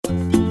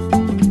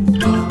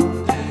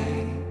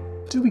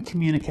do we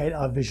communicate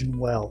our vision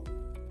well?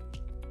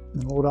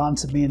 The Lord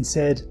answered me and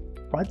said,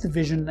 write the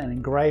vision and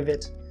engrave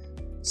it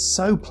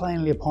so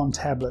plainly upon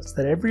tablets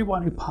that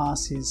everyone who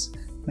passes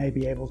may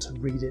be able to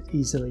read it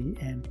easily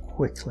and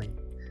quickly.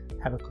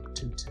 Habakkuk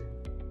 2:2.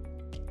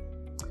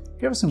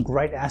 Here are some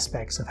great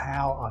aspects of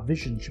how our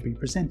vision should be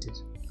presented.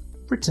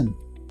 Written.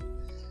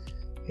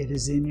 It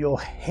is in your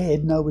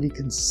head, nobody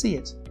can see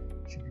it.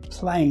 It should be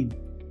plain.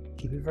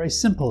 Keep it very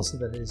simple so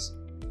that it is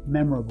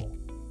memorable.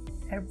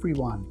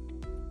 Everyone.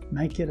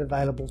 Make it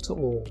available to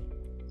all.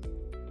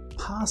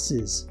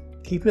 Passes.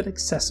 Keep it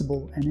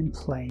accessible and in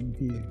plain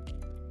view.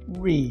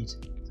 Read.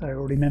 I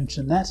already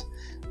mentioned that.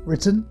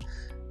 Written.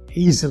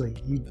 Easily.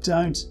 You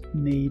don't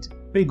need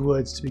big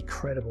words to be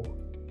credible.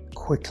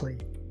 Quickly.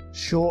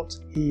 Short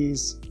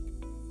is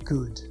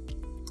good.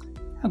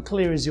 How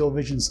clear is your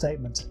vision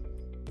statement?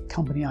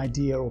 Company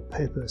idea or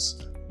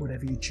purpose,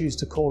 whatever you choose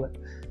to call it.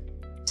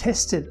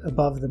 Test it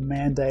above the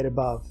mandate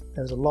above.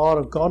 There's a lot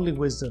of godly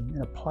wisdom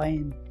in a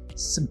plain,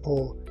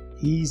 simple,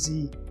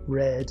 easy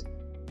read,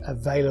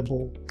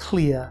 available,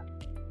 clear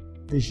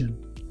vision.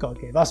 God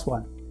gave us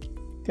one.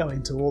 Go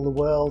into all the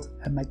world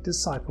and make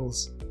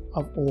disciples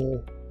of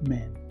all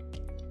men.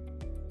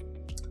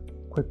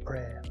 Quick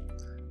prayer.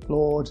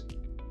 Lord,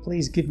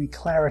 please give me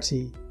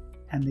clarity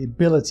and the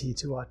ability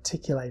to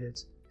articulate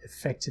it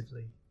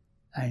effectively.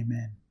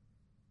 Amen.